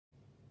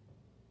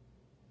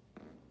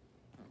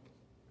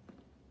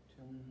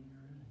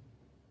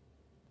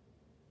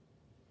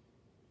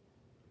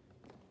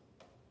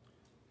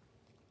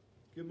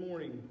Good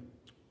morning.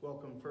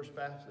 Welcome to First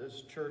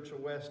Baptist Church of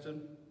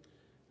Weston.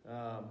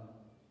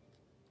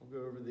 We'll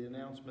go over the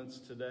announcements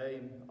today.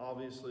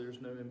 Obviously,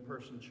 there's no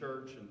in-person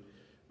church, and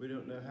we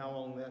don't know how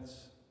long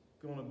that's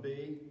going to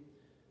be.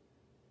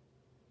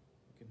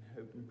 We can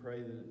hope and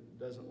pray that it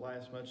doesn't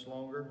last much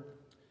longer.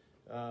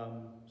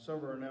 Some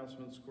of our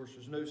announcements, of course,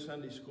 there's no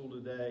Sunday school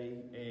today,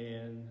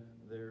 and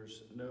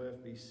there's no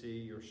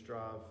FBC or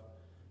Strive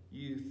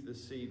Youth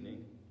this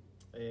evening,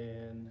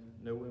 and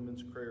no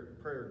women's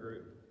prayer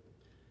group.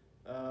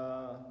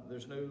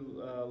 There's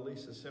no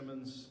Lisa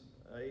Simmons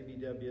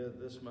ABW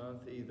this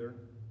month either.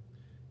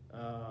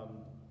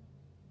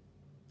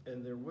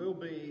 And there will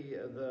be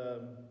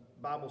the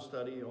Bible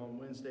study on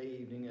Wednesday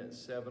evening at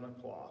 7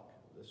 o'clock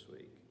this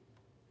week.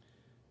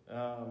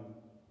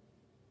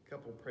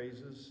 Couple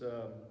praises.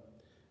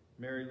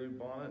 Mary Lou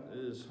Bonnet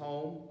is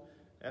home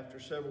after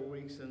several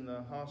weeks in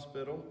the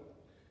hospital.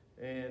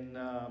 And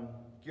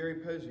Gary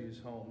Posey is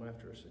home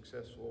after a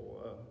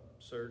successful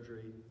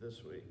surgery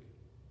this week.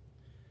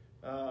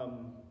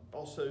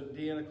 Also,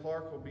 Deanna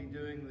Clark will be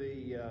doing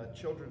the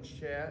children's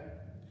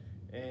chat,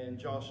 and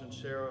Josh and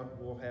Sarah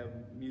will have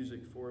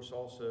music for us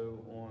also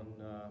on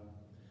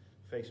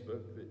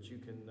Facebook that you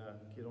can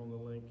get on the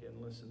link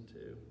and listen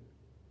to.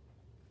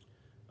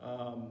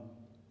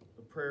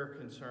 The prayer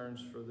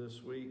concerns for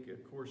this week,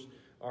 of course,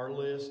 our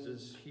list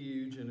is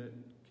huge and it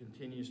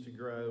continues to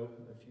grow.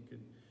 If you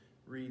could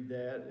read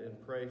that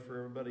and pray for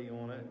everybody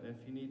on it. And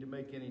if you need to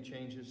make any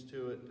changes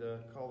to it,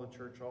 call the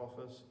church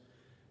office.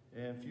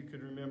 And if you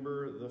could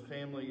remember the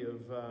family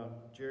of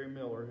Jerry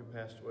Miller, who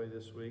passed away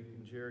this week,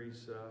 and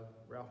Jerry's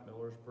Ralph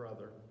Miller's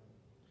brother.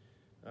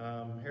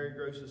 Harry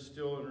Gross is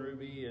still in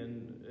Ruby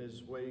and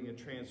is waiting a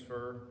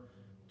transfer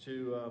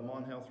to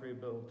Mon Health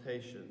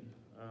Rehabilitation.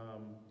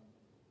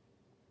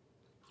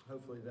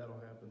 Hopefully that'll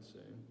happen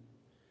soon.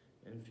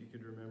 And if you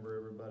could remember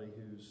everybody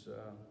who's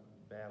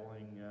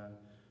battling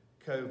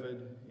COVID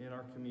in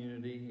our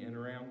community and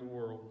around the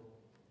world.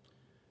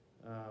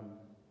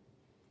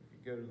 We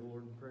could go to the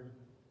Lord in prayer.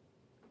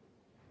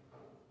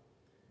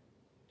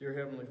 Dear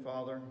Heavenly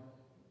Father,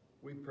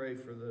 we pray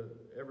for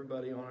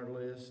everybody on our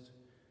list.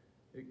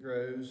 It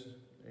grows,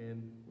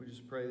 and we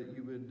just pray that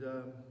you would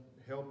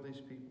help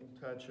these people,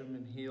 touch them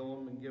and heal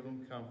them and give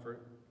them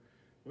comfort.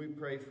 We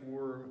pray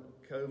for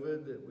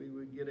COVID, that we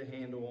would get a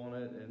handle on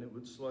it and it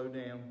would slow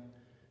down.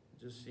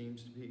 It just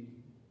seems to be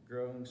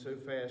growing so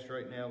fast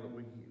right now that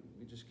we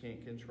just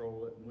can't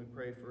control it. And we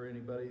pray for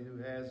anybody who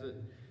has it.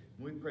 And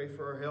we pray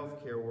for our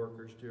healthcare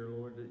workers, dear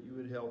Lord, that you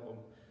would help them.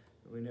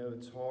 We know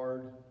it's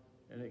hard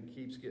and it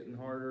keeps getting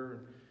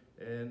harder.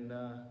 And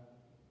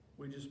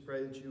we just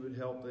pray that you would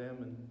help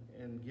them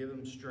and give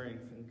them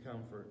strength and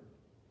comfort.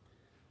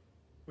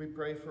 We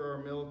pray for our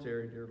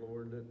military, dear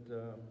Lord,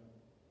 that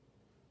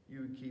you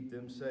would keep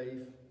them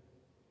safe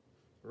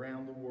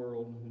around the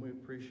world. We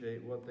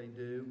appreciate what they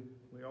do.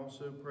 We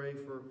also pray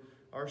for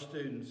our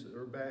students that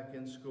are back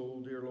in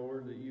school, dear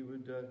Lord, that you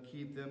would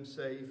keep them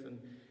safe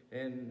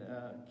and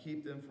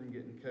keep them from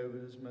getting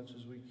COVID as much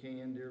as we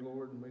can, dear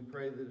Lord. And we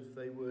pray that if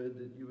they would,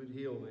 that you would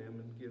heal them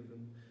and give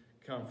them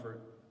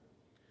comfort.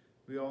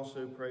 We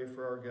also pray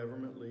for our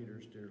government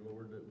leaders, dear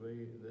Lord,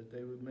 that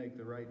they would make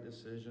the right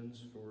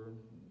decisions for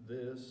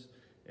this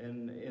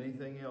and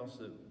anything else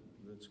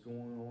that's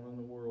going on in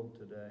the world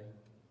today.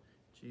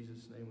 In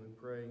Jesus' name we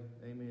pray.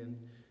 Amen.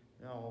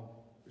 Now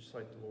I'll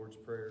recite the Lord's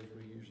Prayer as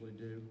we usually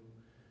do.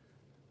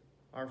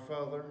 Our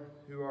Father,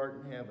 who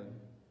art in heaven,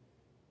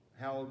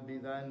 hallowed be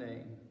thy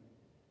name.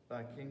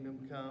 Thy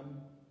kingdom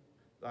come,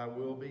 thy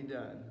will be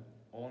done,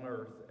 on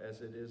earth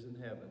as it is in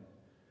heaven.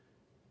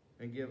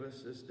 And give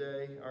us this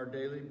day our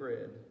daily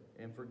bread,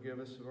 and forgive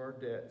us of our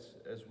debts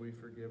as we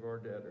forgive our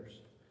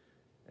debtors.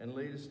 And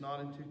lead us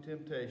not into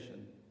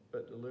temptation,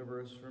 but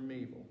deliver us from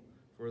evil.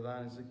 For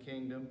thine is the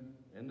kingdom,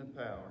 and the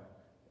power,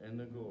 and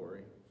the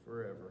glory,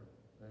 forever.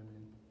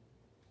 Amen.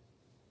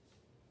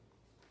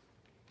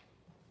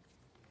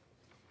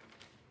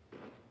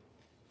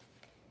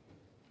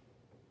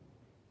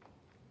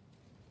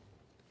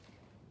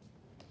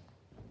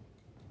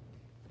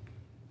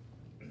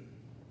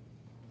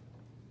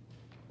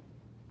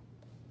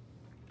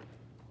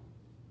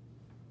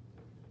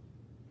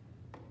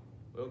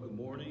 Well, good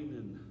morning,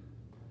 and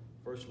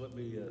first let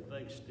me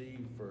thank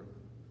Steve for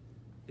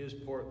his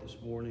part this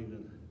morning,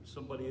 and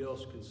somebody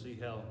else can see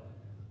how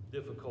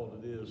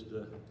difficult it is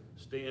to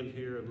stand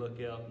here and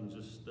look out and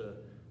just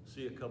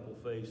see a couple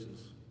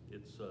faces.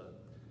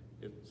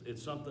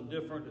 It's something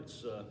different.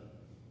 It's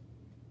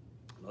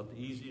not the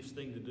easiest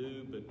thing to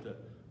do,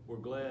 but we're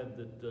glad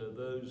that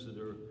those that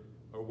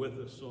are with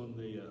us on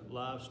the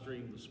live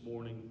stream this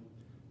morning,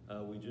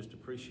 we just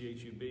appreciate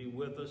you being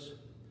with us.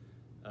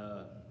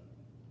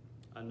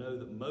 I know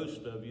that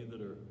most of you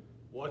that are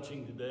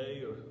watching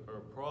today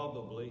are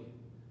probably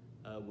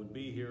would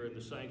be here in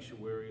the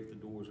sanctuary if the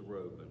doors were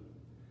open.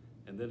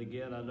 And then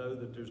again, I know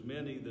that there's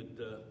many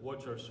that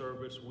watch our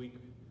service week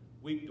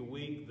to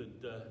week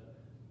that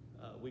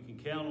We can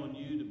count on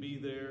you to be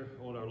there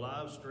on our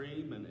live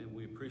stream, and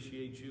we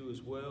appreciate you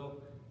as well.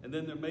 And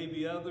then there may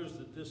be others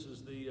that this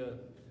is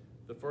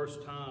the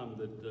first time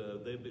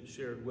that they've been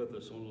shared with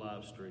us on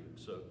live stream.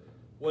 So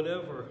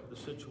whatever the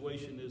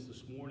situation is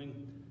this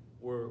morning,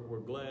 we're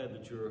glad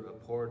that you're a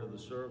part of the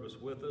service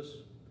with us.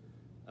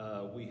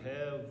 We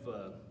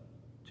have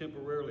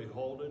temporarily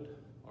halted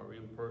our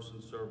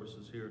in-person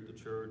services here at the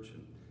church,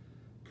 and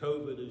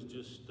COVID is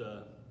just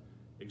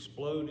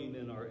exploding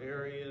in our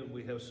area, and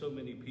we have so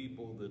many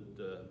people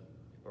that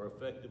are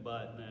affected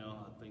by it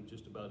now. I think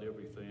just about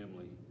every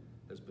family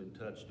has been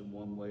touched in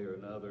one way or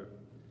another.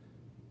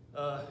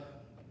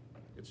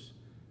 It's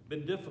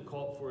been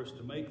difficult for us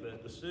to make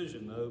that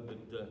decision, though,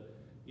 but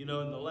you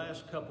know, in the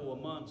last couple of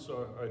months,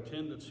 our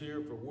attendance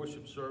here for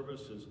worship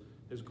service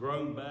has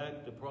grown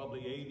back to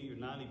probably 80 or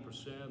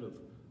 90% of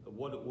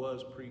what it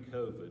was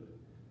pre-COVID.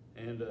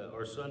 And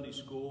our Sunday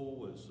school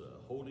was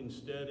holding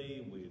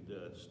steady. We'd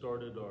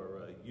started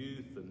our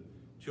youth and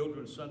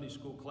children's Sunday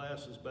school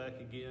classes back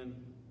again.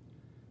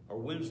 Our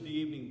Wednesday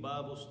evening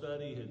Bible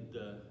study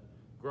had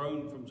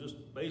grown from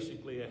just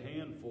basically a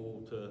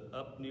handful to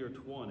up near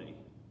 20.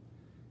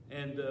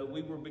 And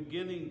we were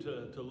beginning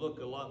to look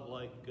a lot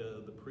like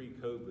the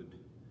pre-COVID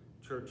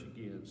church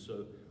again.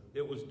 So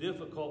it was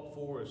difficult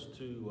for us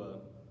to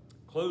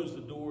close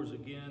the doors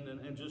again,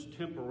 and just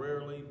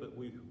temporarily, but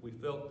we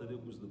felt that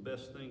it was the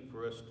best thing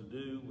for us to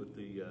do with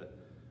the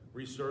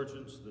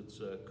resurgence that's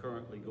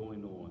currently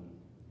going on.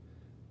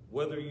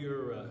 Whether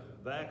you're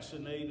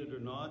vaccinated or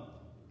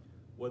not,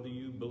 whether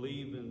you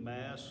believe in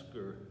masks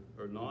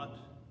or not,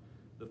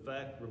 the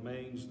fact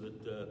remains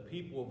that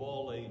people of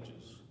all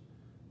ages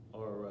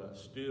are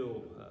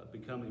still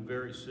becoming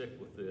very sick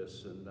with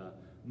this, and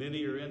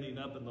many are ending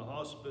up in the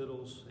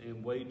hospitals,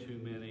 and way too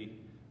many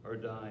are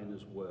dying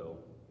as well.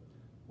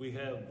 We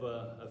have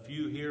a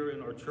few here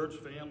in our church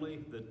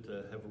family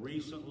that have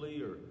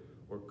recently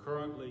or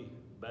currently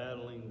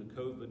battling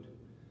the COVID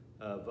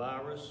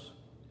virus,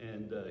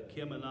 and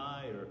Kim and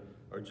I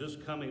are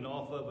just coming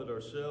off of it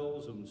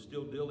ourselves and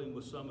still dealing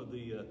with some of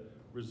the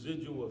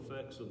residual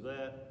effects of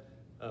that.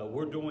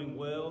 We're doing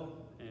well,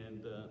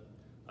 and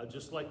I'd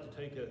just like to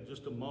take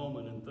just a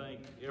moment and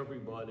thank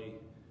everybody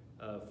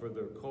for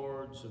their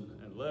cards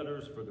and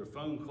letters, for their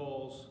phone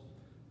calls,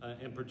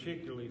 and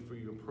particularly for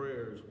your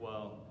prayers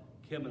while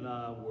Kim and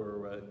I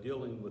were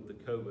dealing with the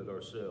COVID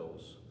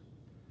ourselves.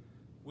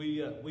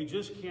 We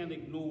just can't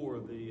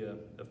ignore the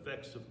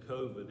effects of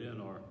COVID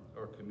in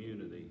our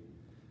community,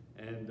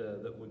 and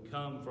that would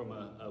come from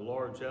a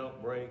large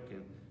outbreak,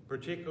 and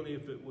particularly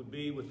if it would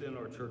be within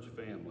our church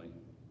family.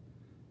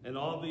 And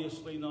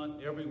obviously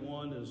not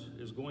everyone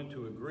is going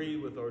to agree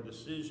with our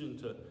decision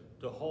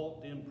to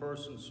halt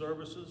in-person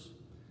services,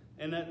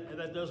 and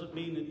that doesn't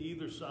mean that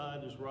either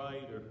side is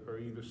right or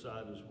either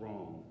side is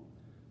wrong.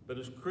 But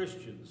as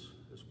Christians,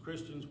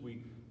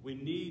 we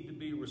need to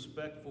be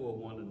respectful of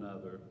one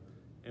another,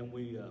 and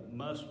we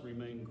must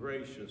remain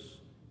gracious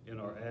in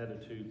our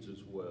attitudes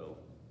as well.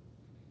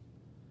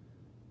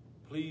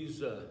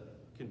 Please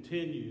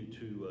continue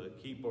to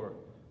keep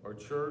our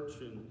church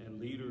and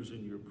leaders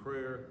in your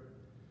prayer.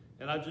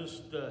 And I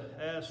just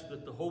ask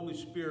that the Holy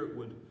Spirit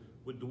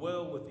would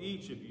dwell with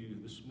each of you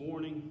this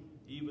morning,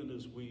 even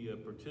as we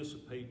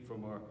participate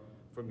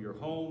from your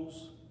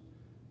homes,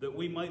 that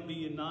we might be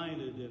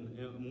united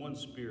in one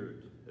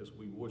spirit as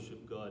we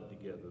worship God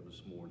together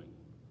this morning.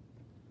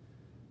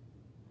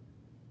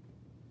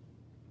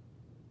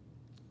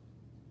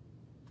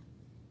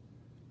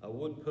 I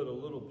would put a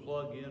little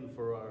plug in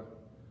for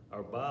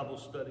our Bible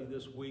study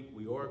this week.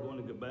 We are going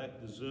to go back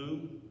to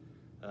Zoom.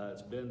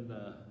 It's been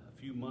a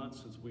few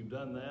months since we've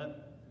done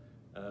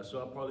that, so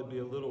I'll probably be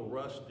a little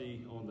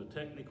rusty on the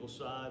technical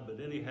side, but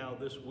anyhow,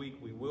 this week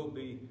we will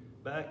be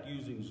back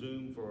using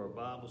Zoom for our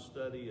Bible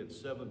study at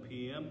 7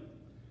 p.m.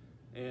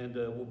 And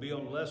we'll be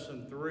on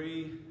Lesson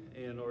 3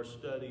 and our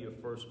study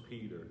of 1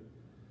 Peter.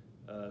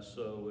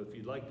 So if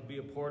you'd like to be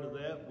a part of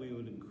that, we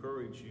would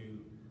encourage you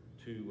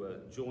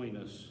to join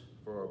us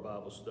for our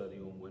Bible study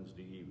on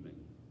Wednesday evening.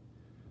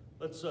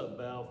 Let's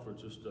bow for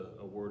just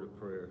a word of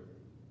prayer.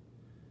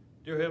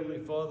 Dear Heavenly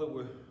Father,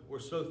 we're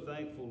so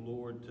thankful,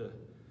 Lord,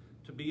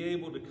 to be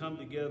able to come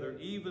together,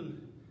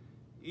 even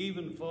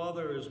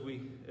Father, as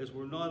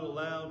we're not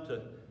allowed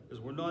to, as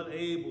we're not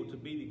able to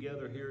be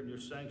together here in your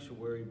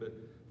sanctuary, but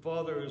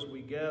Father, as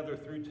we gather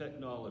through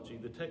technology,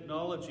 the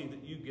technology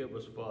that you give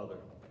us, Father.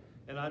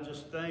 And I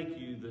just thank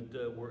you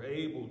that we're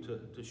able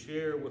to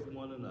share with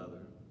one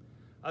another.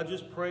 I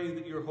just pray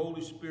that your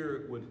Holy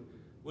Spirit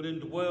would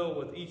indwell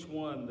with each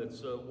one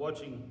that's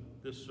watching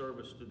this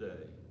service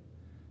today.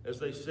 As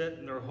they sit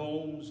in their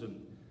homes,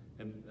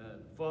 and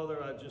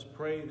Father, I just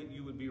pray that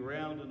you would be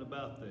round and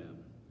about them.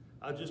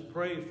 I just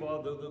pray,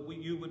 Father, that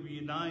you would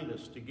unite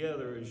us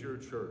together as your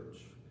church.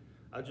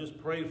 I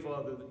just pray,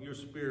 Father, that your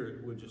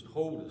Spirit would just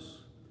hold us.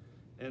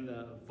 And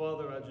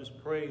Father, I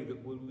just pray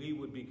that we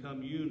would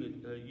become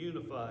a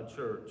unified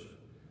church.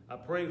 I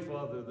pray,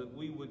 Father, that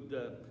we would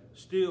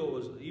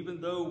still,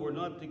 even though we're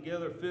not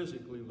together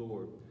physically,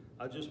 Lord,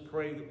 I just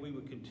pray that we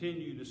would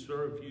continue to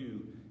serve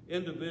you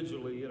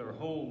individually in our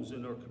homes,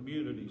 in our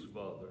communities,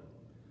 Father.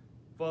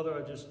 Father,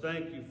 I just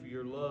thank you for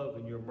your love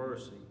and your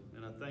mercy,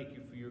 and I thank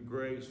you for your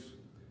grace.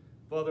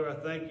 Father, I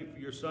thank you for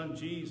your Son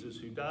Jesus,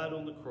 who died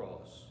on the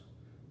cross,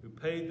 who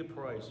paid the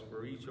price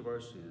for each of our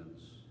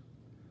sins.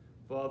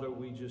 Father,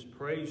 we just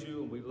praise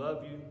you and we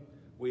love you.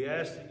 We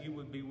ask that you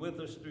would be with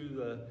us through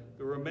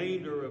the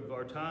remainder of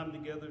our time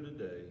together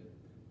today.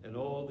 And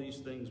all these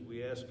things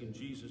we ask in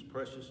Jesus'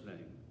 precious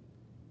name.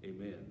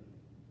 Amen.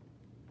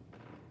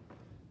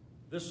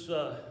 This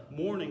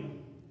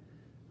morning,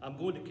 I'm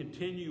going to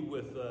continue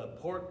with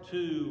part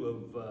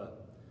 2 of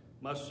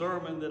my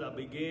sermon that I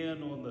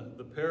began on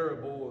the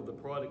parable of the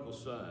prodigal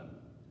son.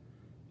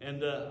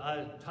 And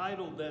I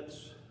titled that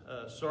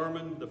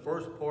sermon, the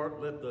first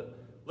part, Let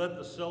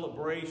the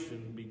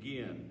Celebration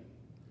Begin.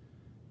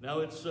 Now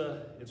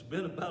it's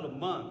been about a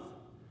month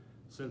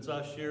since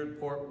I shared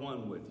part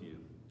 1 with you.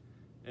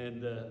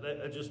 And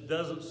that just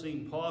doesn't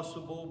seem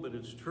possible, but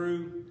it's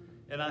true.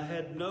 And I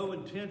had no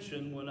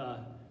intention when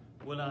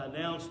I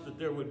announced that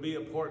there would be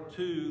a part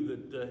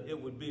 2 that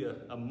it would be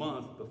a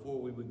month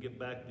before we would get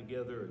back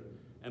together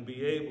and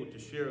be able to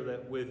share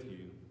that with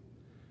you.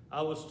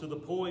 I was to the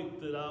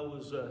point that I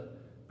was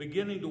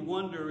beginning to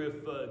wonder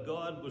if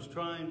God was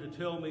trying to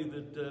tell me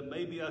that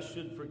maybe I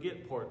should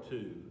forget part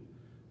 2.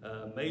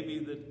 Maybe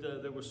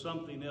that there was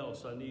something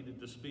else I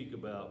needed to speak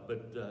about.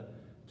 But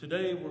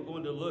today we're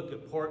going to look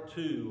at part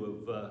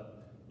 2 of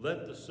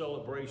Let the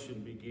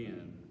Celebration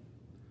Begin.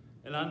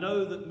 And I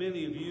know that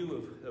many of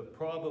you have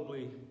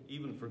probably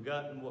even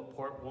forgotten what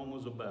part 1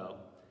 was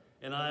about.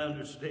 And I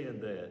understand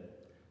that.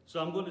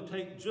 So I'm going to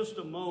take just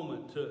a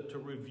moment to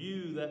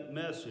review that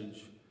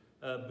message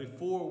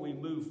before we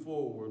move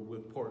forward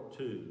with part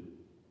 2.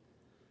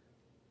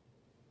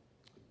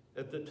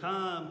 At the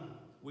time,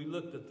 we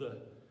looked at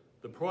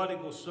the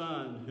prodigal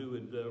son who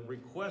had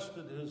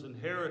requested his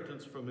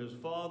inheritance from his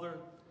father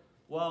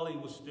while he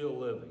was still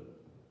living.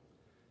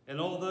 And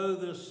although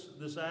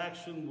this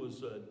action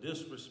was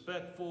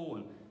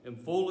disrespectful and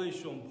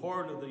foolish on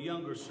part of the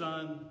younger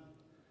son,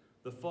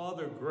 the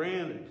father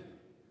granted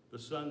the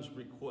son's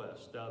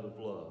request out of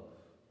love.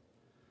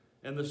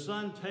 And the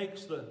son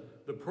takes the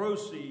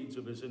proceeds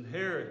of his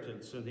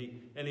inheritance and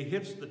he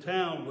hits the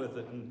town with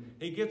it, and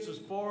he gets as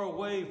far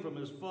away from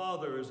his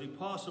father as he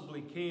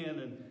possibly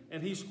can,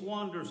 and he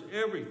squanders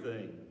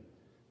everything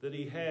that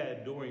he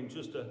had during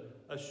just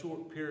a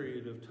short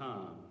period of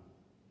time.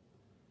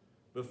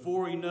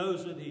 Before he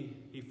knows it,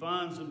 he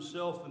finds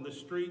himself in the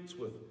streets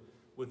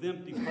with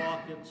empty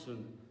pockets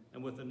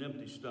and with an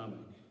empty stomach.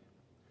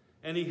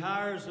 And he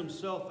hires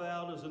himself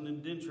out as an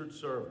indentured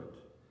servant,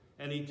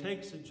 and he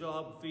takes a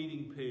job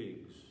feeding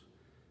pigs.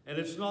 And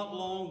it's not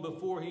long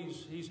before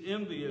he's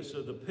envious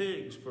of the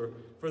pigs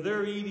for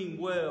their eating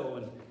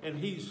well, and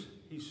he's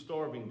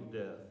starving to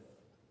death.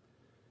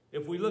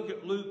 If we look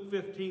at Luke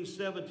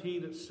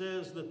 15:17, it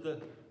says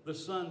that the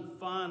son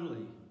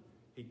finally,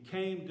 he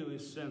came to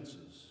his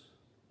senses.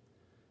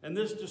 And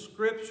this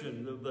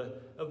description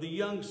of the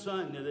young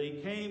son, that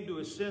he came to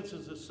his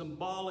senses, is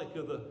symbolic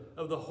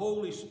of the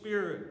Holy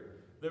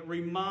Spirit that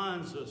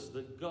reminds us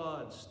that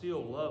God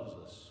still loves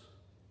us.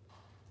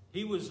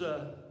 He was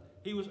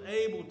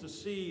able to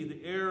see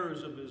the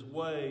errors of his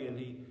way, and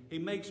he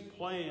makes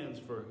plans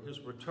for his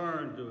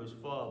return to his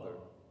father.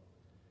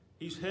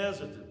 He's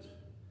hesitant.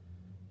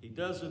 He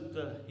doesn't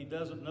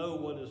know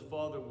what his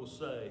father will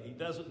say. He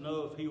doesn't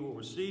know if he will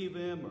receive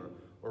him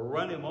or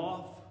run him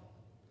off.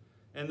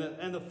 And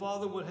the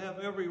father would have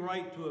every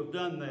right to have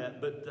done that,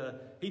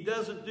 but he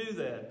doesn't do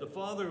that. The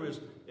father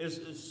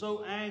is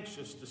so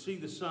anxious to see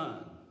the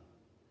son.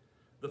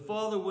 The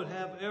father would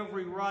have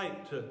every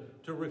right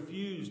to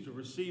refuse to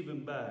receive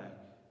him back.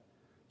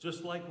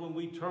 Just like when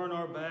we turn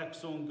our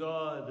backs on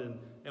God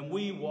and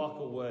we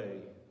walk away.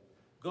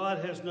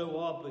 God has no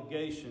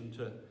obligation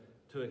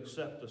to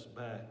accept us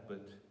back,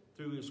 but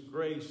through his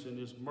grace and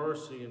his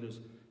mercy and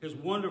his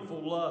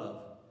wonderful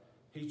love,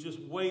 he's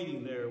just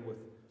waiting there with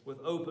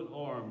open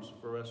arms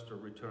for us to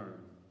return.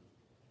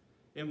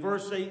 In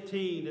verse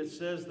 18, it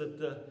says that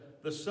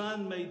the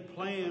son made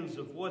plans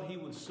of what he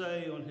would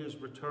say on his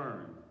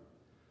return.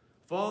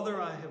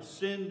 Father, I have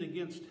sinned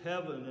against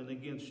heaven and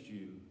against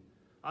you.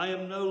 I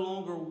am no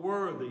longer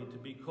worthy to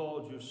be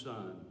called your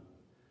son.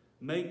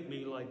 Make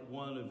me like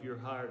one of your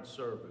hired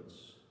servants.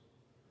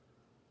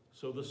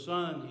 So the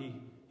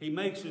son, he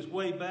makes his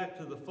way back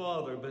to the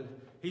father, but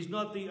he's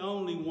not the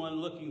only one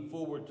looking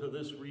forward to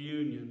this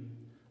reunion.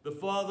 The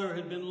father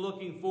had been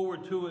looking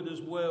forward to it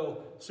as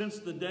well since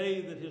the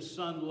day that his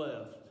son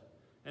left.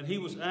 And he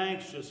was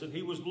anxious, and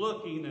he was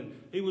looking, and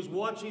he was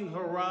watching the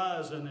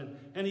horizon,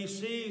 and he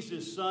sees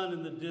his son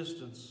in the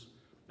distance.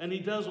 And he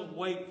doesn't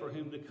wait for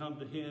him to come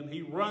to him.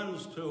 He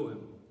runs to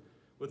him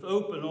with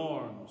open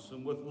arms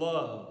and with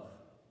love.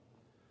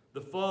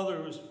 The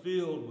father is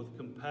filled with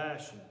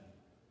compassion,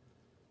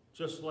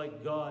 just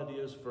like God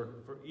is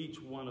for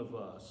each one of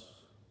us.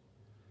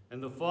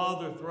 And the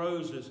father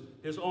throws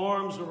his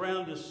arms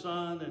around his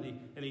son,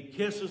 and he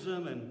kisses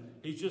him, and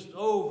he's just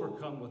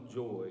overcome with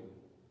joy.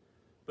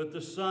 But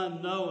the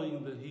son,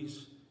 knowing that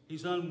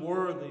he's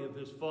unworthy of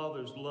his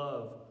father's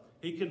love,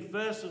 he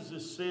confesses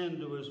his sin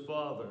to his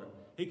father.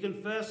 He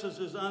confesses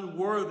his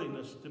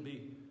unworthiness to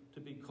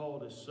be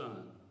called his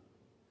son.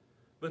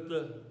 But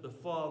the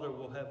father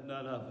will have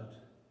none of it.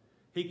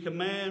 He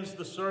commands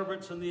the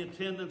servants and the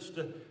attendants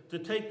to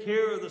take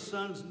care of the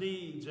son's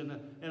needs, and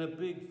a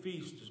big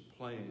feast is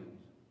planned.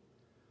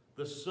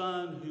 The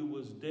son who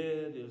was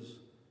dead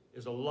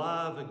is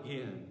alive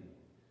again.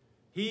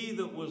 He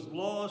that was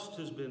lost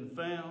has been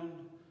found.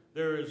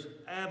 There is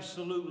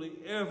absolutely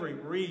every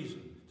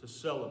reason to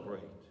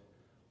celebrate.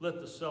 Let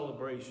the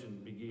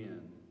celebration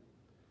begin.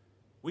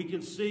 We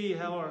can see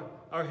how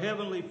our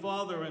Heavenly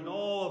Father and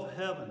all of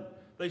heaven,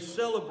 they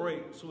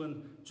celebrate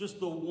when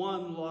just the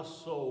one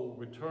lost soul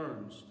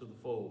returns to the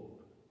fold.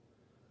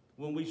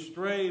 When we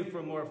stray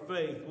from our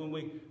faith,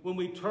 when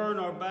we turn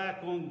our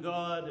back on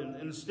God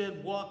and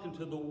instead walk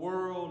into the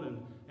world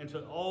and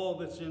to all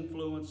of its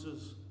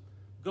influences,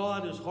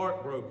 God is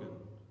heartbroken.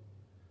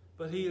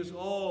 But He is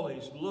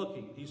always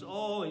looking. He's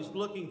always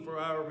looking for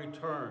our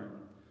return,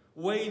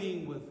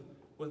 waiting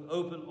with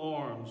open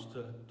arms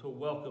to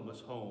welcome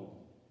us home.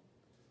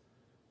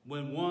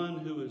 When one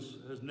who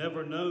has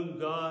never known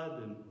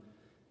God and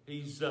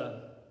he's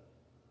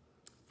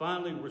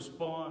finally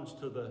responds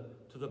to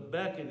the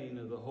beckoning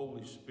of the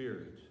Holy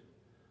Spirit,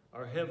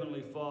 our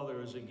Heavenly Father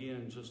is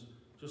again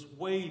just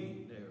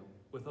waiting there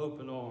with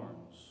open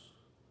arms.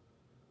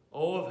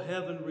 All of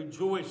heaven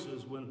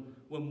rejoices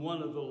when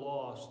one of the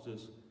lost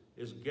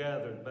is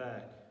gathered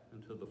back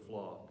into the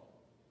flock.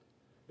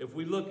 If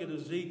we look at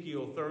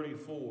Ezekiel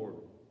 34,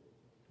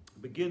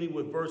 beginning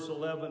with verse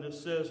 11, it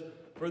says,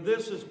 "For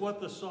this is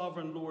what the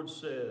sovereign Lord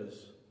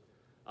says,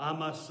 I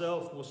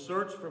myself will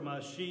search for my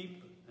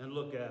sheep and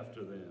look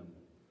after them.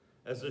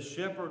 As a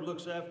shepherd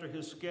looks after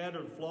his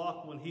scattered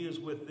flock when he is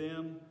with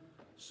them,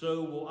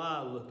 so will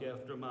I look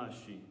after my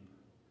sheep.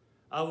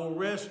 I will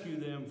rescue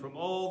them from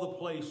all the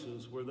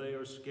places where they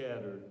are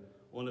scattered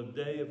on a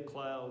day of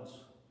clouds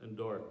and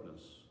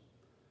darkness.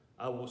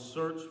 I will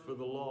search for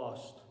the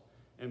lost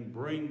and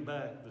bring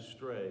back the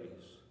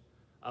strays.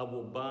 I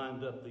will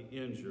bind up the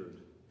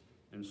injured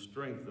and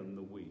strengthen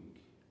the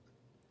weak."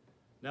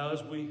 Now,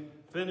 as we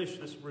finish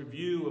this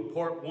review of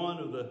part one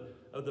of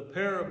the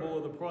parable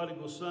of the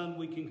prodigal son,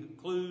 we can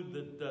conclude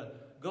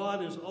that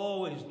God is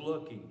always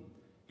looking.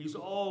 He's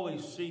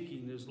always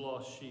seeking his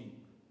lost sheep.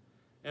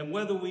 And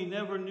whether we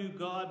never knew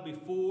God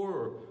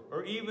before,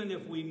 or even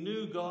if we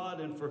knew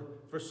God and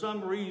for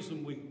some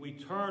reason we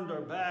turned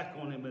our back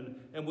on him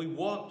and we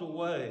walked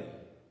away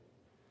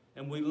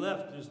and we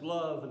left his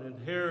love and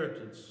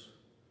inheritance,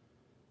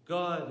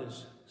 God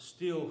is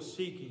still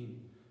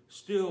seeking,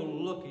 still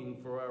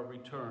looking for our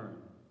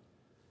return.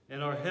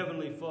 And our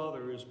Heavenly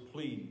Father is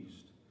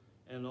pleased,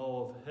 and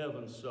all of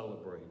heaven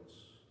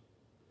celebrates.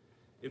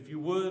 If you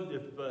would,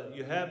 if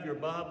you have your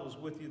Bibles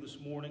with you this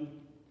morning,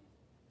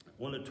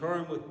 I want to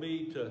turn with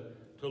me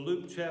to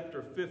Luke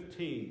chapter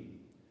 15,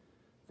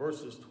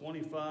 verses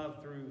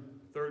 25 through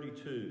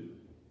 32.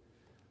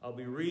 I'll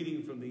be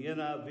reading from the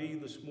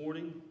NIV this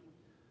morning.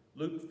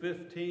 Luke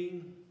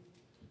 15,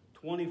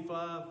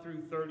 25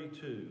 through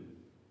 32.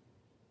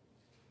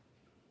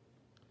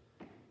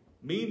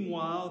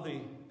 "Meanwhile,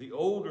 the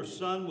older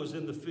son was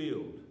in the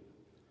field.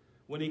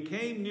 When he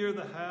came near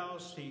the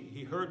house,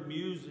 he heard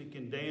music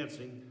and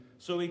dancing.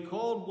 So he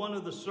called one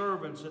of the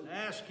servants and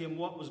asked him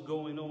what was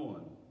going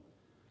on.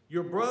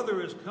 'Your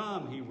brother has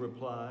come,' he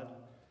replied,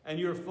 'and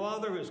your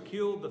father has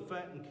killed the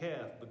fattened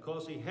calf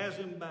because he has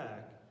him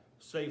back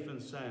safe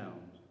and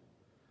sound.'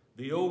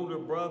 The older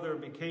brother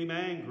became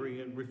angry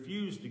and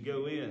refused to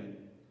go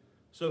in.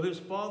 So his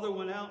father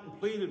went out and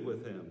pleaded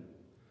with him.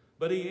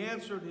 But he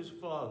answered his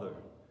father,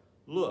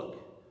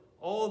 'Look,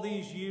 all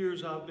these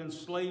years I've been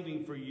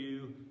slaving for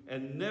you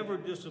and never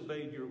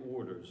disobeyed your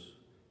orders.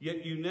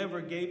 Yet you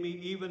never gave me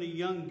even a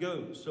young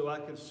goat so I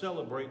could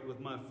celebrate with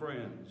my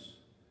friends.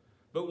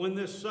 But when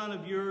this son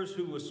of yours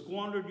who has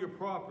squandered your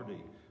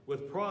property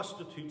with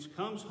prostitutes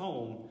comes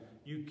home,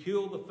 you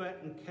kill the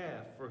fattened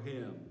calf for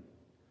him.'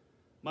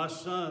 'My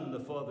son,' the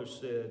father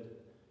said,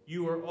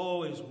 'you are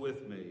always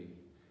with me,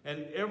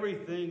 and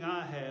everything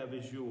I have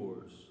is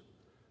yours.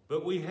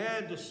 But we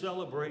had to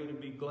celebrate and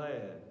be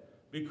glad,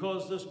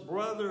 because this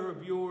brother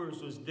of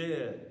yours was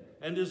dead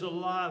and is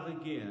alive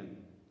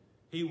again.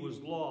 He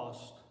was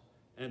lost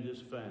and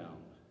is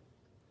found.'"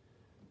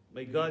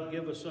 May God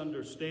give us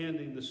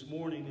understanding this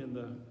morning in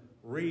the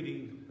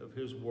reading of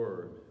his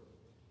word.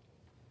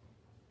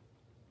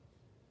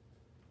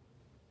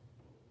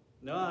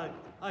 Now,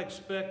 I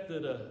expect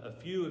that a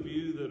few of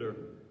you that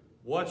are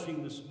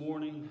watching this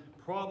morning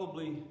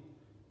probably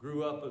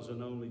grew up as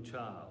an only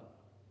child.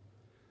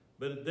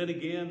 But then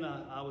again,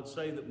 I would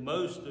say that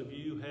most of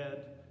you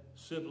had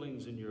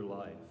siblings in your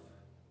life.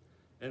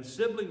 And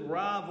sibling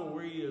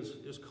rivalry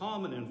is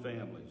common in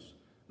families,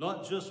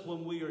 not just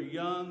when we are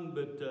young,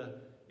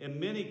 but in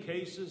many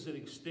cases it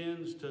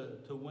extends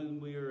to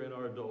when we are in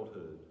our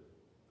adulthood.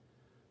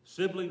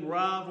 Sibling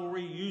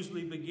rivalry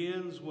usually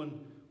begins when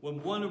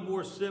one or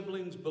more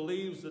siblings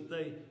believes that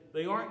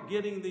they aren't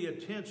getting the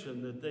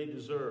attention that they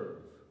deserve.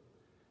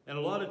 And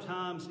a lot of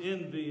times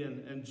envy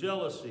and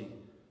jealousy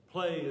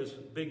play as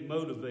big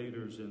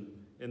motivators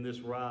in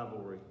this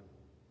rivalry.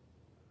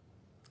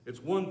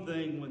 It's one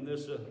thing when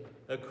this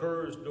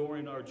occurs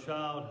during our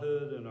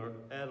childhood and our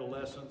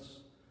adolescence,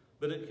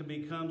 but it can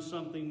become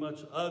something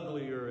much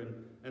uglier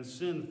and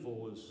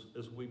sinful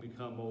as we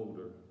become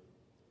older.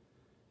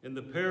 In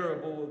the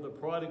parable of the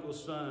prodigal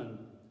son,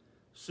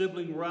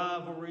 sibling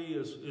rivalry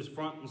is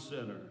front and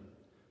center,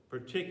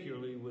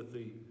 particularly with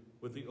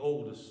the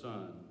oldest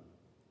son.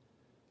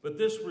 But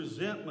this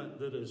resentment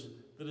that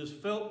is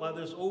felt by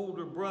this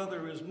older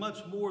brother is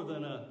much more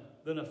than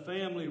a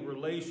family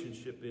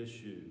relationship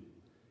issue.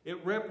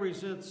 It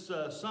represents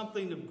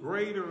something of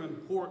greater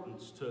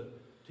importance to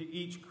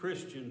each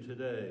Christian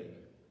today.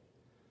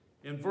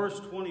 In verse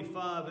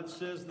 25, it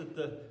says that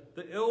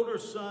the elder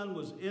son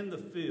was in the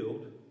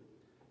field,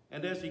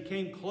 and as he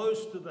came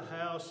close to the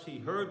house, he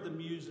heard the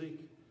music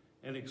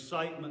and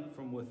excitement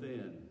from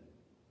within.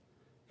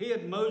 He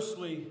had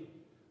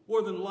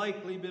more than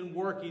likely been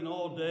working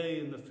all day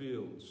in the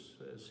fields,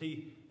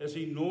 as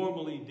he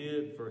normally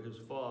did for his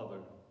father.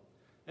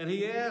 And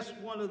he asked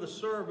one of the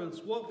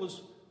servants, what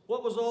was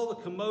all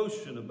the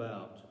commotion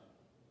about?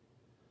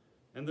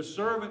 And the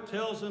servant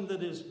tells him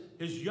that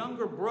his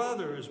younger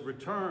brother is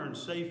returned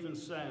safe and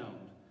sound,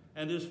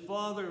 and his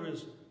father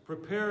is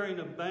preparing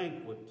a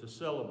banquet to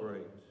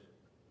celebrate.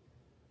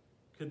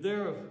 Could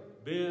there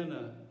have been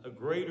a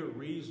greater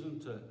reason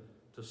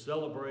to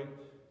celebrate?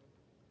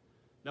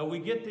 Now we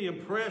get the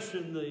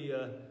impression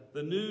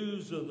the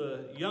news of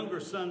the younger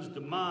son's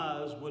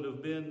demise would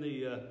have been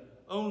the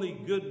only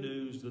good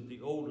news that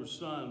the older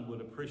son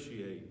would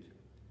appreciate.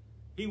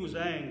 He was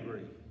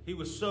angry. He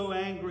was so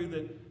angry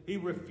that he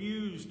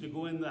refused to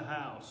go in the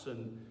house,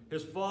 and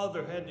his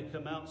father had to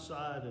come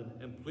outside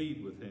and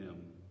plead with him.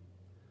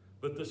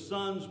 But the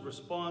son's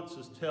response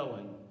is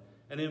telling.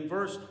 And in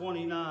verse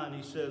 29,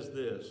 he says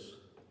this,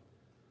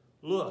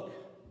 "Look,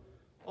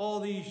 all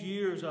these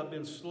years I've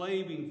been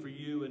slaving for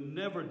you and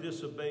never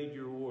disobeyed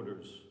your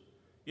orders.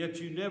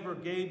 Yet you never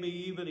gave me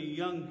even a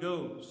young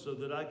goat so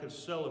that I could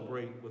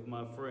celebrate with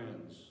my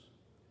friends.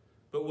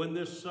 But when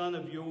this son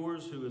of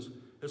yours who has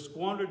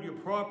squandered your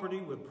property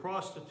with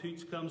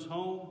prostitutes comes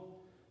home,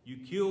 you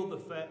kill the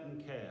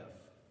fattened calf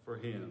for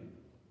him."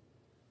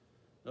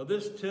 Now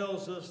this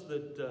tells us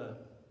that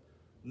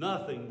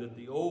nothing that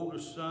the older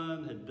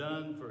son had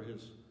done for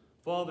his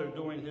father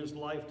during his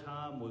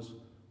lifetime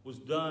was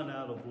done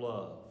out of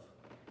love.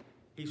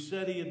 He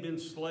said he had been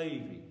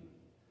slaving.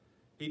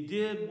 He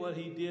did what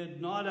he did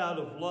not out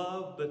of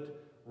love,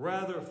 but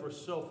rather for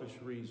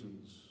selfish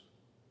reasons.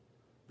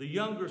 The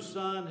younger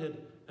son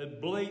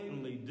had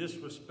blatantly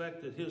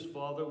disrespected his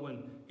father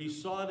when he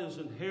sought his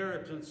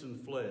inheritance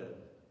and fled.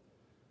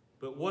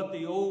 But what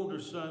the older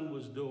son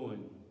was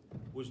doing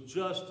was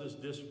just as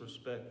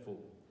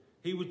disrespectful.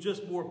 He was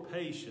just more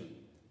patient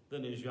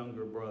than his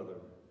younger brother.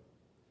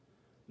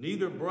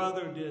 Neither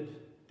brother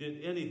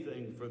did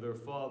anything for their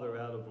father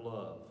out of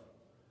love.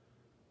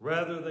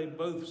 Rather, they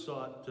both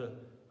sought to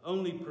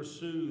only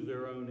pursue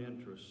their own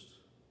interests.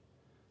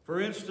 For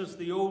instance,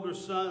 the older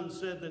son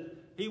said that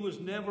he was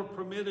never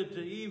permitted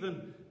to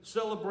even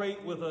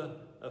celebrate with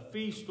a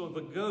feast of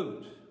a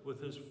goat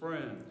with his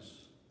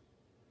friends.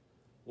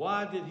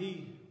 Why did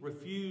he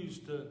refuse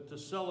to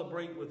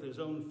celebrate with his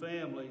own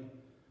family,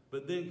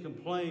 but then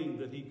complain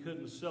that he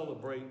couldn't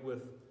celebrate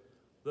with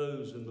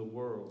those in the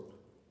world?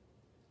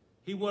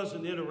 He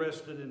wasn't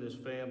interested in his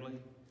family.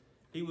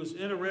 He was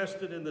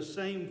interested in the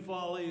same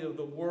folly of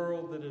the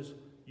world that his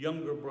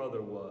younger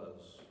brother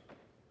was.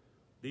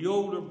 The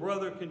older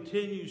brother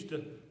continues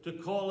to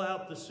call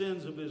out the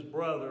sins of his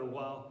brother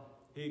while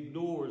he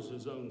ignores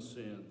his own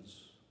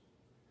sins.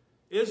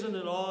 Isn't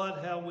it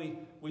odd how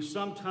we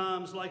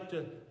sometimes like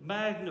to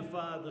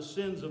magnify the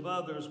sins of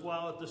others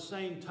while at the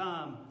same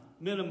time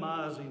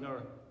minimizing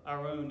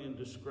our own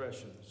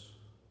indiscretions?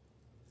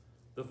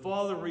 The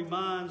father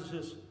reminds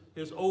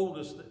his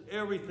oldest that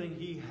everything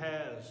he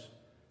has,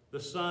 the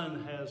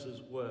son has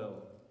as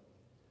well.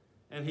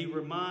 And he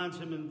reminds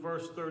him in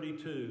verse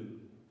 32,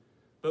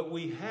 "But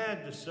we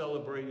had to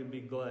celebrate and be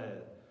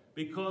glad,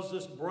 because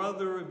this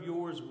brother of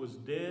yours was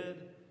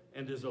dead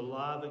and is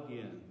alive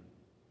again.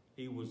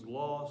 He was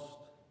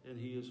lost and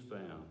he is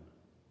found."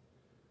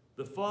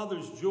 The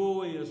father's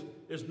joy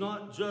is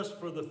not just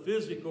for the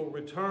physical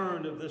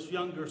return of this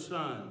younger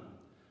son,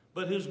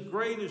 but his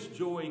greatest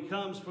joy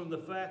comes from the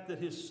fact that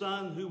his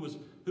son who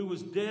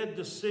was dead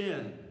to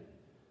sin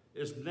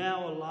is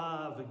now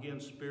alive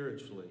again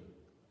spiritually.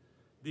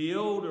 The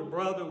older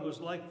brother was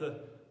like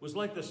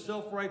the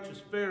self-righteous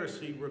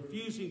Pharisee,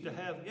 refusing to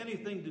have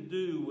anything to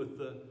do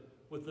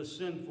with the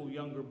sinful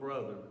younger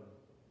brother.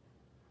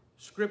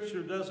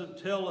 Scripture doesn't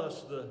tell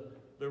us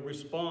the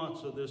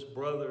response of this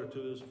brother to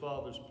his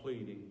father's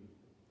pleading.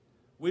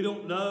 We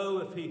don't know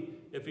if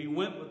he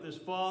went with his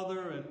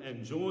father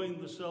and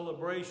joined the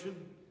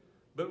celebration,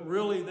 but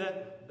really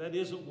that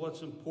isn't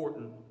what's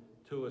important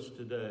to us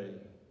today.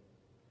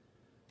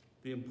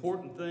 The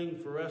important thing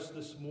for us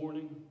this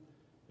morning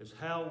is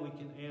how we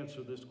can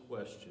answer this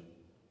question.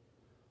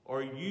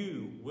 Are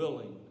you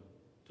willing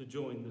to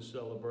join the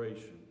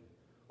celebration?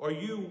 Are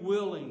you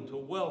willing to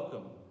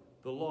welcome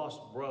the lost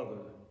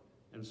brother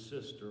and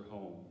sister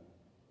home?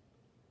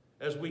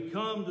 As we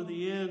come to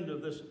the end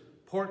of this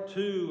part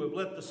 2 of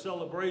Let the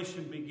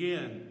Celebration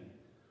Begin,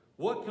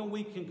 what can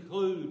we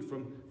conclude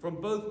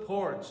from both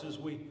parts as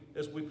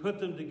we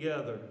put them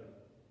together?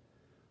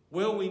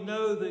 Well, we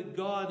know that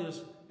God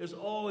is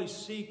always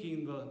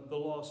seeking the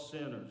lost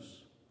sinners.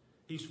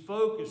 He's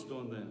focused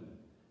on them.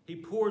 He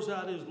pours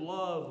out his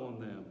love on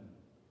them.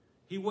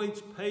 He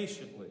waits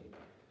patiently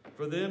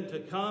for them to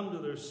come to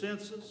their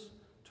senses,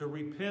 to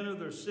repent of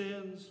their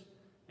sins,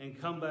 and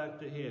come back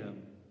to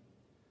him.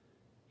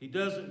 He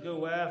doesn't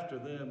go after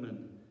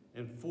them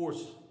and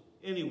force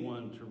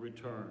anyone to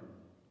return.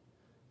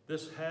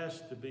 This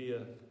has to be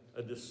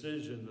a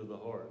decision of the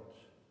heart.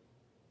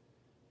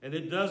 And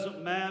it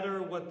doesn't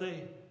matter what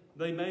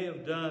they may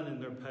have done in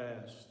their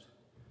past.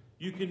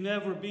 You can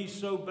never be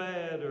so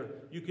bad, or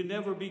you can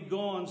never be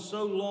gone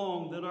so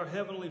long that our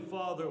Heavenly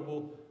Father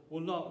will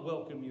not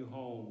welcome you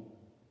home.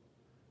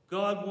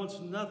 God wants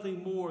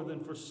nothing more than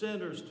for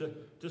sinners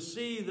to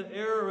see the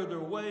error of their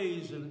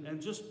ways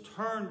and just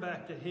turn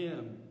back to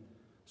him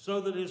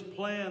so that his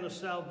plan of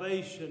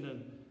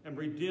salvation and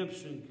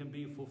redemption can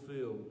be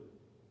fulfilled.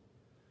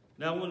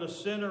 Now, when a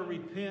sinner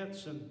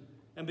repents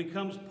and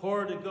becomes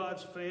part of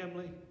God's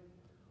family,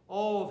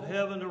 all of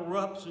heaven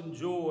erupts in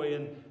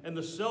joy and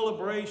the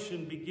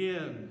celebration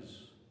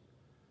begins.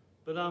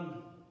 But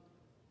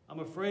I'm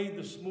afraid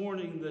this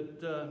morning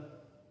that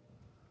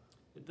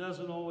it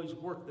doesn't always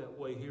work that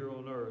way here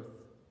on earth.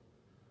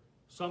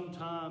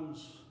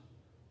 Sometimes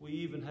we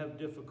even have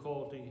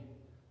difficulty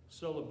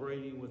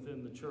celebrating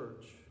within the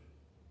church.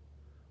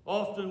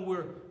 Often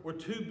we're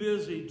too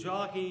busy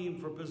jockeying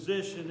for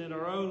position in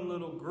our own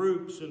little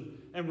groups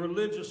and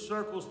religious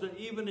circles to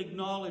even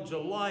acknowledge a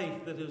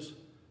life that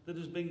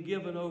has been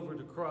given over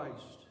to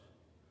Christ.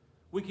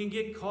 We can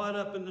get caught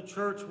up in the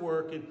church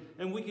work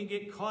and we can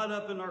get caught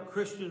up in our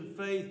Christian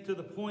faith to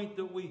the point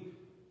that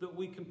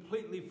we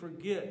completely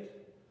forget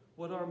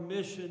what our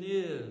mission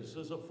is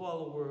as a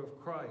follower of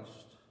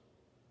Christ.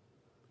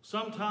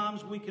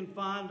 Sometimes we can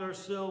find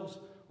ourselves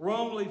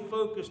wrongly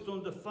focused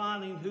on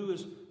defining who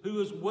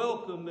is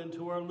welcome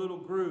into our little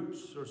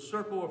groups or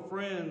circle of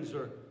friends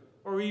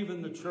or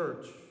even the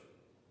church.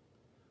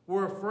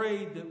 We're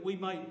afraid that we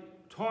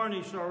might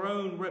tarnish our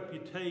own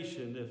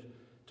reputation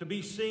to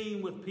be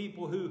seen with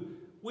people who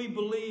we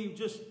believe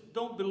just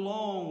don't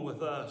belong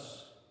with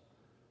us,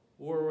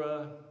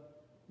 or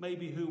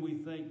maybe who we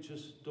think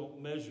just don't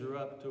measure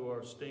up to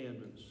our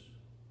standards.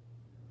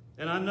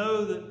 And I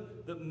know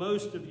that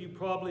most of you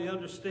probably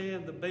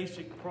understand the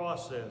basic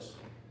process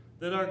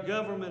that our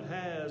government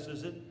has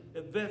as it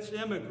vets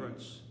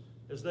immigrants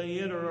as they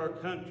enter our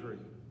country.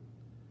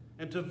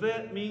 And to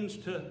vet means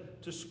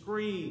to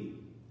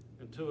screen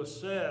and to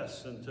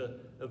assess and to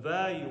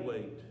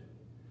evaluate.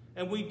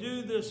 And we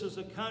do this as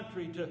a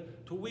country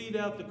to weed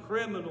out the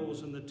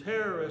criminals and the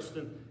terrorists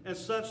and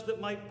such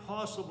that might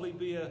possibly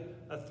be a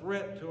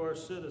threat to our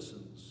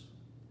citizens.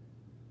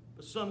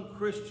 But some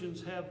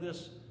Christians have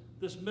this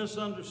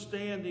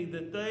misunderstanding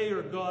that they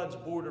are God's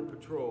border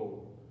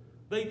patrol.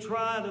 They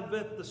try to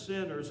vet the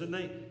sinners and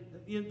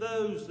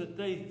those that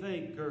they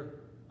think are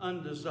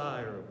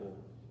undesirable.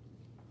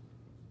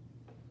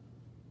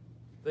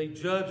 They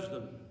judge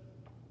them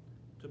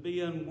to be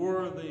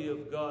unworthy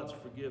of God's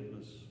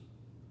forgiveness.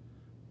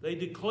 They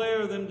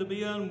declare them to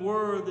be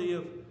unworthy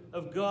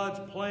of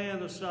God's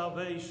plan of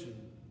salvation.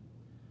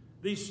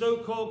 These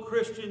so-called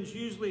Christians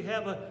usually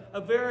have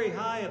a very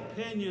high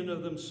opinion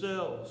of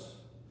themselves.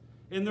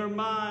 In their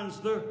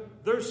minds,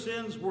 their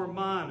sins were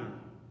minor.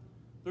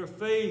 Their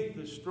faith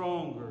is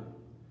stronger,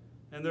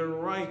 and their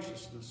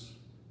righteousness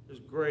is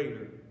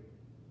greater.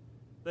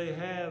 They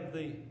have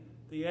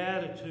the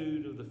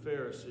attitude of the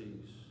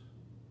Pharisees.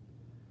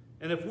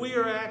 And if we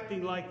are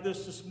acting like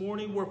this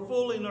morning, we're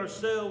fooling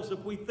ourselves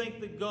if we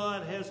think that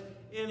God has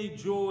any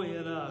joy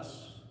in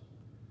us.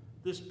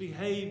 This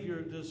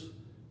behavior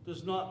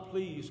does not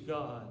please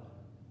God.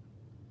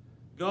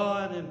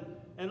 God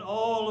and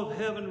all of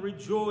heaven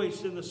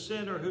rejoice in the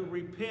sinner who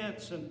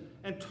repents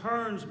and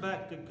turns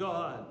back to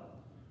God,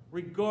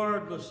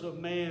 regardless of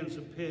man's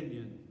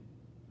opinion.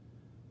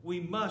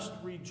 We must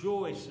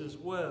rejoice as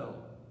well.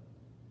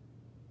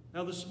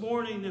 Now this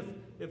morning,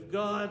 if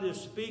God is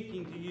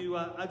speaking to you,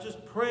 I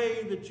just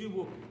pray that you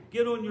will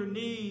get on your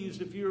knees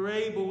if you're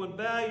able and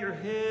bow your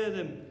head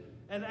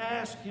and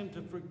ask him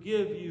to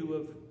forgive you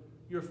of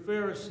your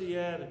Pharisee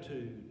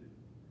attitude.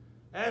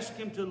 Ask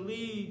him to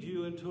lead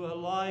you into a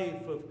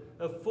life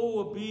of full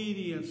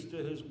obedience to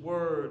his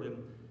word,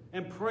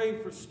 and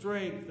pray for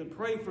strength and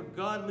pray for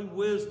godly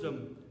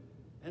wisdom,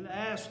 and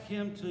ask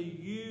him to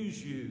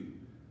use you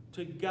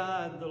to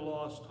guide the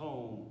lost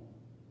home.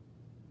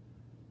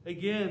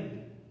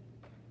 Again,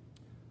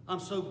 I'm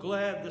so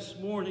glad this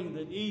morning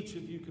that each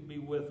of you could be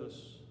with us.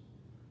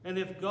 And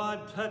if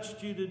God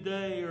touched you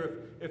today,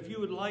 or if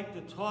you would like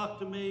to talk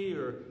to me,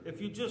 or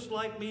if you'd just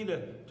like me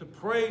to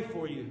pray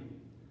for you,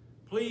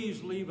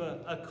 please leave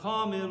a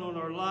comment on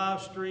our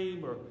live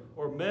stream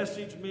or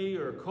message me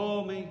or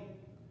call me.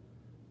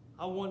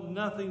 I want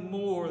nothing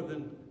more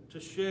than to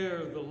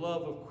share the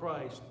love of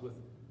Christ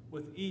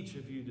with each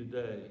of you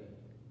today.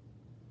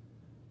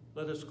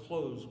 Let us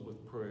close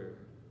with prayer.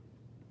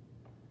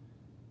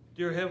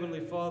 Dear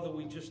Heavenly Father,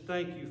 we just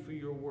thank you for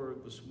your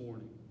word this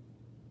morning.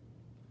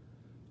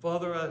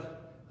 Father,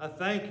 I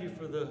thank you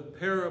for the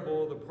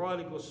parable of the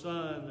prodigal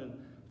son. And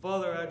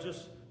Father, I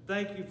just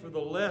thank you for the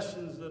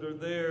lessons that are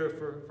there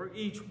for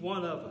each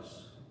one of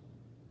us.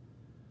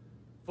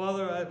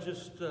 Father, I'm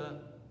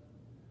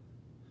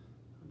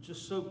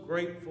just so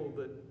grateful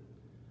that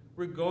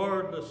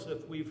regardless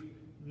if we've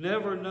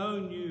never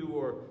known you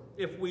or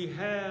if we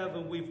have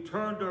and we've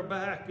turned our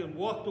back and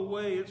walked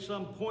away at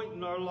some point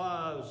in our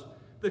lives,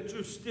 that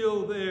you're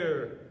still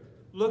there,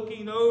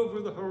 looking over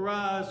the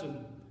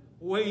horizon,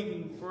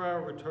 waiting for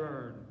our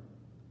return.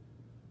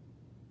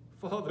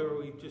 Father,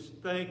 we just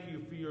thank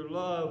you for your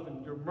love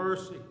and your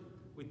mercy.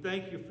 We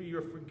thank you for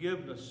your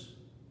forgiveness.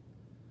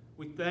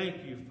 We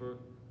thank you for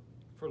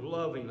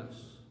loving us.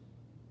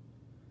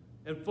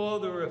 And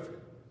Father,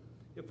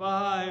 if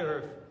I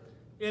or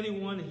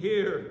anyone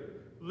here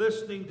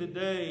listening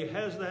today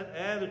has that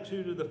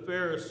attitude of the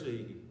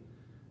Pharisee,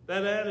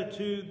 that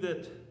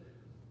attitude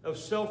of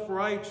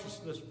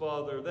self-righteousness,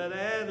 Father, that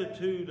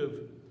attitude of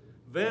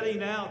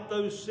vetting out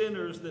those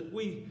sinners that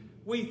we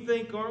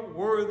think aren't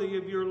worthy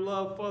of your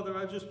love, Father,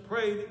 I just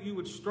pray that you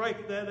would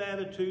strike that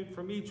attitude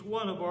from each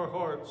one of our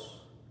hearts.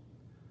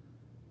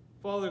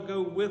 Father,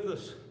 go with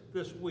us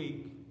this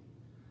week.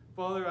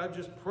 Father, I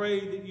just pray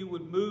that you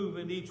would move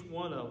in each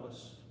one of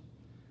us.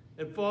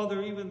 And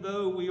Father, even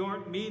though we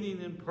aren't meeting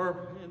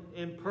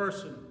in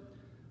person,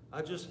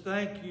 I just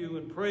thank you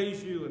and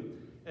praise you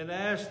and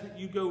ask that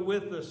you go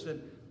with us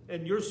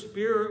and your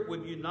Spirit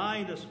would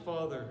unite us,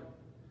 Father,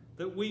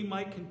 that we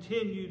might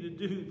continue to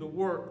do the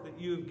work that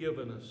you have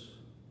given us.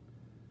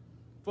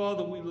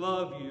 Father, we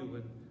love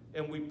you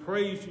and we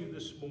praise you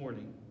this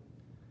morning.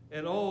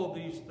 And all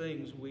these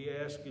things we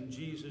ask in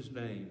Jesus'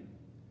 name.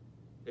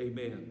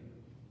 Amen.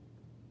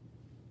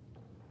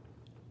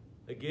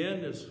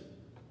 Again, as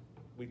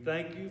we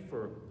thank you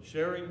for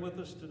sharing with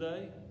us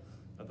today.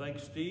 I thank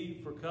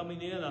Steve for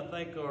coming in. I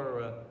thank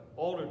our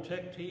altar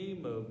tech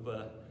team of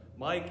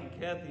Mike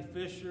and Kathy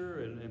Fisher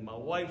and my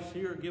wife's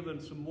here giving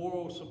some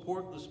moral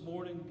support this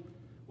morning.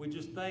 We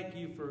just thank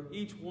you for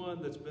each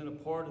one that's been a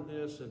part of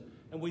this,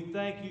 and we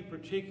thank you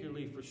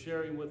particularly for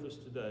sharing with us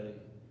today.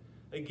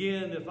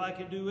 Again, if I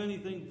can do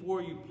anything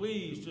for you,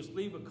 please just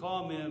leave a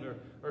comment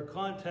or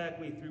contact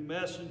me through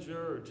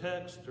Messenger or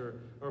text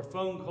or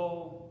phone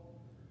call.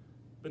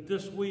 But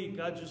this week,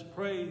 I just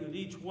pray that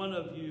each one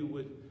of you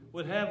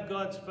would have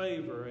God's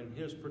favor and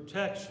his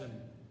protection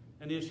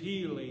and his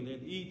healing in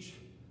each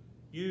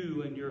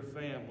you and your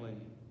family.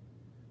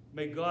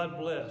 May God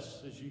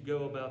bless as you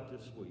go about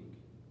this week.